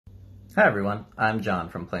Hi everyone, I'm John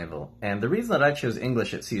from Plainville, and the reason that I chose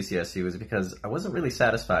English at CCSU is because I wasn't really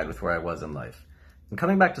satisfied with where I was in life. And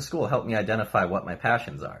coming back to school helped me identify what my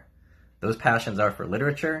passions are. Those passions are for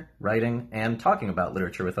literature, writing, and talking about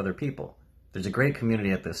literature with other people. There's a great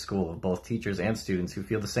community at this school of both teachers and students who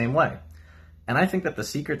feel the same way. And I think that the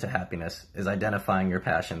secret to happiness is identifying your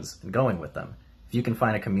passions and going with them. If you can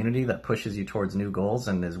find a community that pushes you towards new goals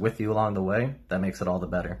and is with you along the way, that makes it all the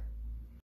better.